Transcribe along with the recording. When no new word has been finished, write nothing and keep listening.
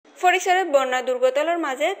ফরিকছড়ির বন্যা দুর্গতলার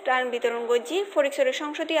মাঝে ত্রাণ বিতরণ করছি ফরিকছড়ি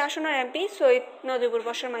সংসদীয় আসনের এমপি সৈয়দ নজিবুর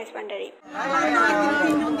বশর মাইজ ভান্ডারী।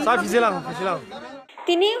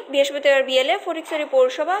 তিনি বৃহস্পতিবার বিকেলে ফরিকছড়ি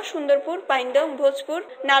পৌরসভা, সুন্দরপুর, পাইন্দং, ভোজপুর,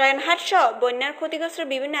 নারায়ণহাট সহ বন্যার ক্ষতিগ্রস্ত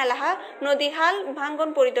বিভিন্ন এলাকা নদী হাল ভাঙ্গন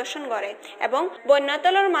পরিদর্শন করে এবং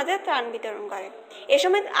বন্যাতলার মাঝে ত্রাণ বিতরণ করে। এ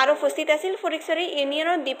সময় আরো উপস্থিত আছেন ফরিকছড়ি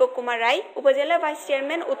ইউনিয়নের দীপক কুমার রায়, উপজেলা ভাইস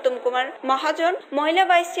চেয়ারম্যান উত্তম কুমার মহাজন, মহিলা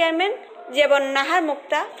ভাইস চেয়ারম্যান যেবন নাহার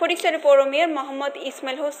মুক্তা, ফরিকছড়ি পৌর মেয়র মোহাম্মদ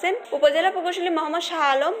ইসমাইল হোসেন, উপজেলা প্রকৌশলী মোহাম্মদ শাহ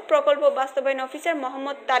আলম, প্রকল্প বাস্তবায়ন অফিসার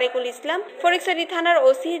মোহাম্মদ তারেকুল ইসলাম, ফরিকছড়ি থানার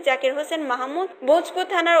ওসি জাকির হোসেন মাহমুদ, ভোজপুর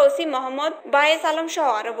থানার ওসি মোহাম্মদ বায়েস আলম সহ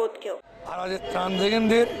আরো বহুত কেউ।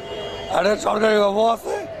 সরকারি ব্যবস্থা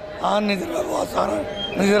আছে আর নিজের ব্যবস্থা আছে,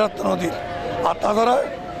 নিজের নদীর আর তাছাড়া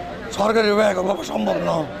সরকারি একভাবে সম্ভব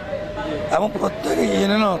নয় এবং প্রত্যেকে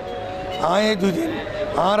ইউনিয়নত এই 2 দিন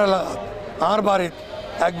আর এলাকা আর বাড়ির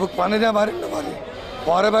এক বুক পানি দেওয়া বাড়ির না পারি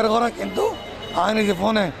পরে বের করা, কিন্তু আয় নিজে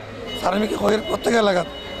ফোনে সার্মিক হয়ের প্রত্যেক এলাকাত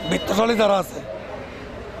বৃত্তশালী যারা আছে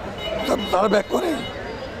তারা ব্যাক করে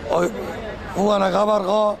ওই ফুয়ানা খাবার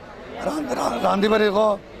রান্ধি বাড়ি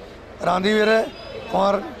রান্ধি বেড়ে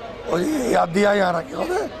তোমার ওই ইয়াদ দিয়ে আর কি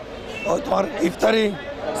হবে ওই তোমার ইফতারি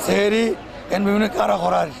সেহেরি এন বিভিন্ন কারা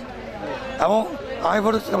করার এবং আমি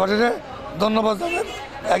ফরিকছড়ি ধন্যবাদ জানাই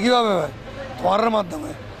একইভাবে তোমার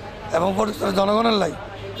মাধ্যমে এবং ফরিকছড়ি জনগণের লাই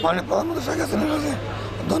মাননীয় প্রধানমন্ত্রী শেখ হাসিনার কাছে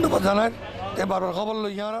ধন্যবাদ জানাই বারবার খবর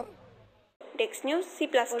লই ইয়ার। Desk news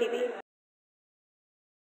Cplus TV।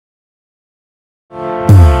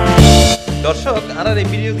 দর্শক আনার এই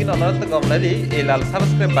ভিডিও কিনা অনারত গমলালি এই লাল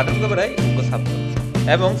সাবস্ক্রাইব বাটন কবরাই উঙ্গ সাবস্ক্রাইব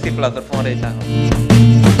এবং Cplus এর ফোন এই চাহ।